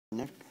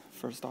Neck.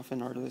 First off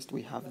in our list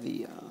we have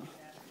the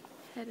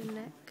Head and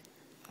neck.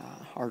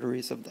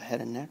 arteries of the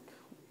head and neck.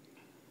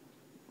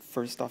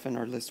 First off in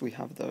our list we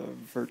have the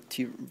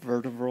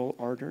vertebral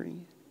artery,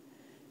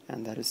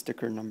 and that is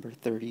sticker number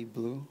 30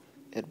 blue.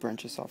 It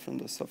branches off from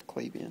the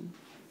subclavian,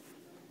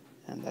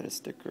 and that is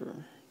sticker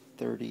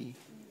 30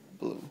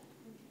 blue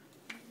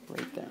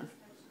right there.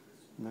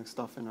 Next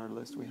off in our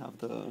list we have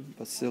the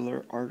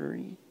basilar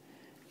artery,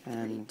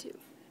 and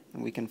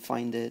we can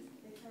find it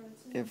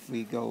if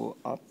we go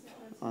up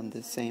on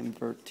the same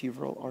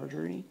vertebral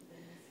artery,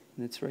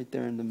 and it's right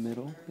there in the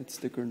middle. It's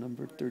sticker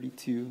number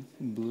 32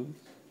 blue.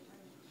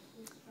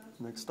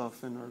 Next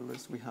off in our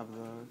list we have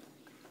the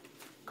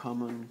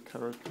common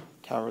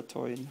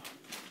carotid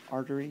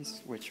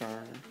arteries, which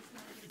are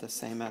the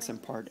same as in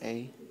part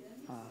A.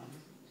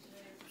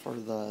 For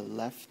the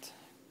left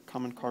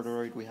common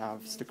carotid we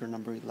have sticker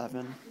number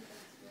 11,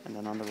 and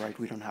then on the right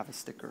we don't have a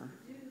sticker,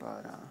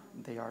 but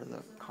they are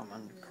the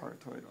common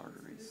carotid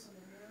arteries.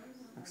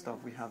 Next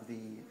up we have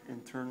the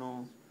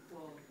internal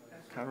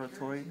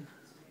carotid,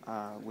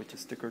 which is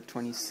sticker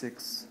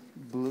 26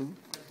 blue,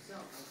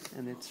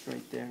 and it's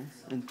right there,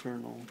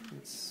 internal,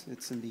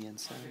 it's in the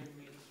inside,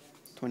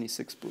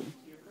 26 blue.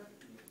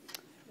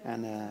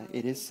 And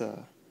it is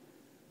a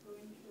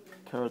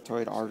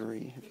carotid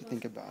artery, if you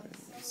think about it.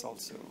 It's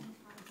also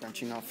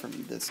branching off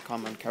from this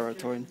common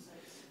carotid.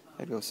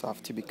 It goes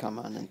off to become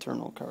an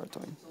internal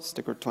carotid.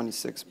 Sticker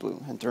 26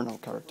 blue, internal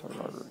carotid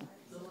artery.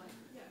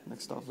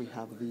 Next off we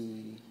have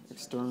the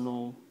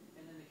external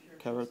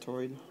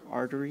carotid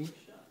artery.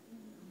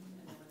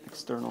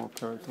 External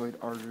carotid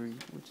artery,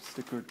 which is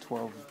sticker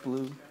 12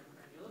 blue.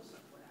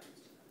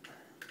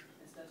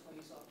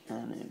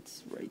 And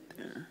it's right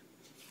there.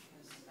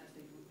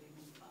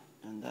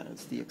 And that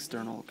is the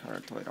external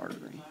carotid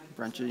artery,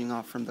 branching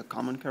off from the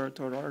common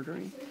carotid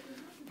artery,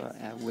 but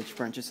which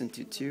branches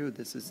into two.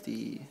 This is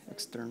the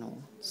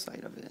external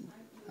side of it,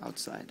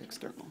 outside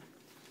external.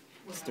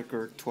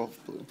 Sticker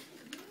 12 blue.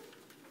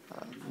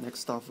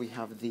 Next off we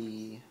have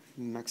the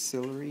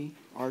maxillary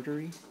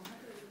artery.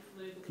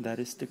 That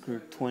is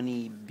sticker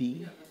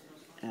 20B,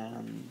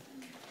 and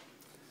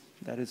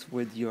that is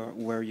with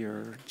where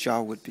your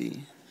jaw would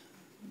be.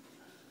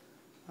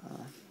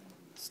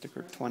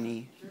 Sticker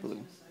 20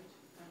 blue.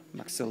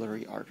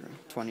 Maxillary artery,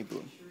 20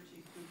 blue.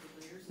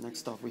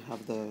 Next off we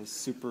have the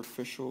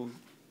superficial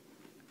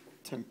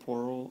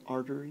temporal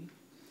artery,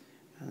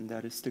 and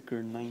that is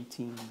sticker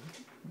 19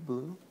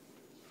 blue.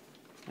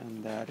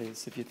 And that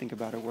is, if you think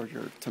about it, where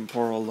your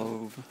temporal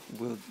lobe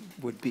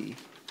would be.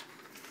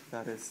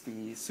 That is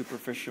the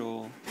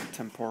superficial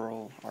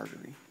temporal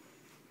artery.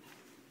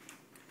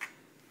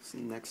 So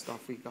next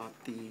off we got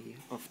the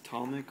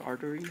ophthalmic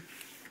artery.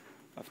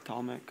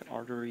 Ophthalmic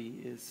artery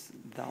is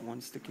that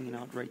one sticking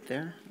out right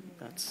there.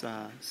 That's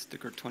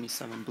sticker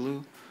 27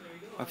 blue.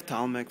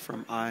 Ophthalmic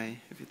from eye,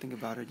 if you think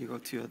about it, you go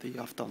to the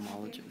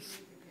ophthalmologist.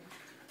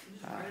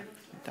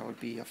 That would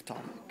be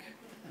ophthalmic.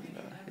 And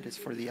it is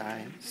for the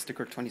eye,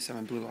 sticker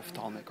 27 blue,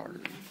 ophthalmic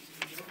artery.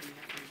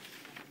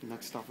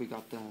 Next off we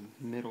got the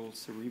middle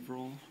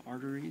cerebral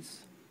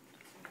arteries,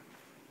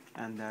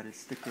 and that is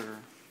sticker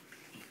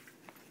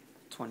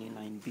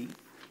 29B.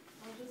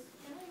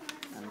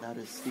 And that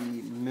is the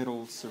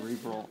middle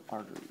cerebral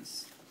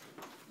arteries.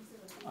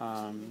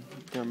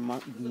 They're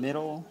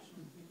middle.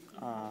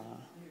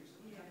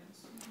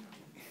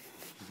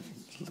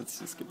 Let's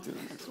just skip to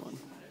the next one.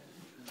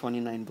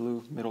 29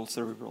 blue, middle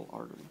cerebral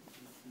artery.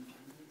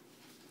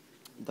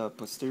 The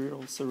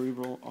posterior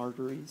cerebral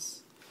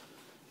arteries.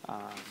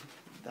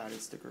 That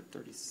is sticker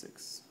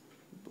 36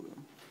 blue,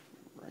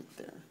 right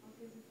there.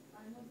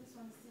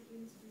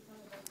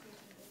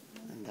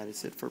 And that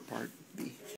is it for part B.